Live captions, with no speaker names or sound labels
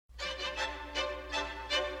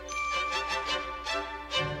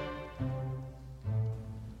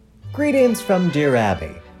Greetings from Dear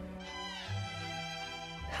Abby.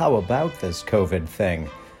 How about this COVID thing?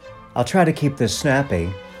 I'll try to keep this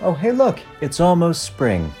snappy. Oh, hey look, it's almost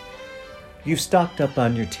spring. You've stocked up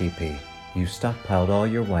on your teepee. You've stockpiled all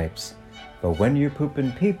your wipes. But when you're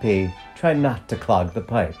pooping pee-pee, try not to clog the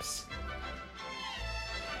pipes.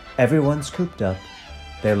 Everyone's cooped up.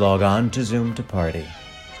 They log on to Zoom to party.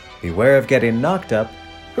 Beware of getting knocked up.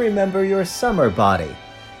 Remember your summer body.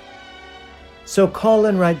 So call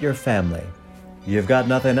and write your family. You've got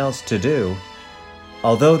nothing else to do.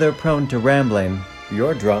 Although they're prone to rambling,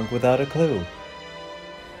 you're drunk without a clue.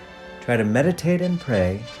 Try to meditate and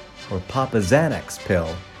pray, or pop a Xanax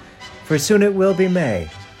pill, for soon it will be May,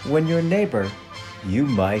 when your neighbor you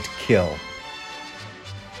might kill.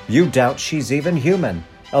 You doubt she's even human,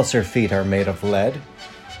 else her feet are made of lead.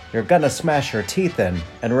 You're gonna smash her teeth in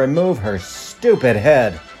and remove her stupid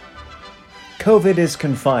head. COVID is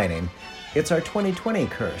confining. It's our 2020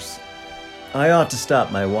 curse. I ought to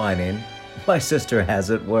stop my whining. My sister has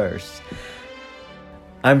it worse.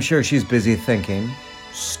 I'm sure she's busy thinking,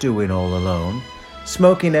 stewing all alone,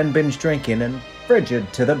 smoking and binge drinking and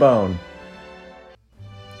frigid to the bone.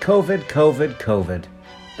 COVID, COVID, COVID.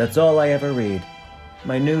 That's all I ever read.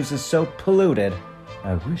 My news is so polluted,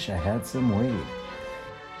 I wish I had some weed.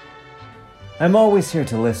 I'm always here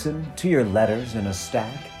to listen to your letters in a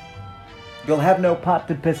stack. You'll have no pot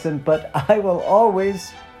to piss in, but I will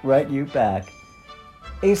always write you back.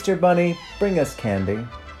 Easter Bunny, bring us candy.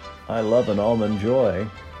 I love an almond joy.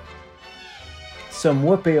 Some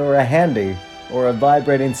whoopee or a handy, or a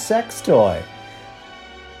vibrating sex toy.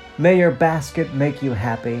 May your basket make you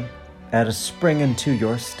happy, add a spring into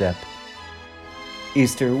your step.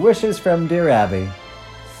 Easter wishes from Dear Abby.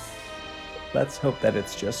 Let's hope that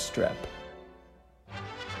it's just strep.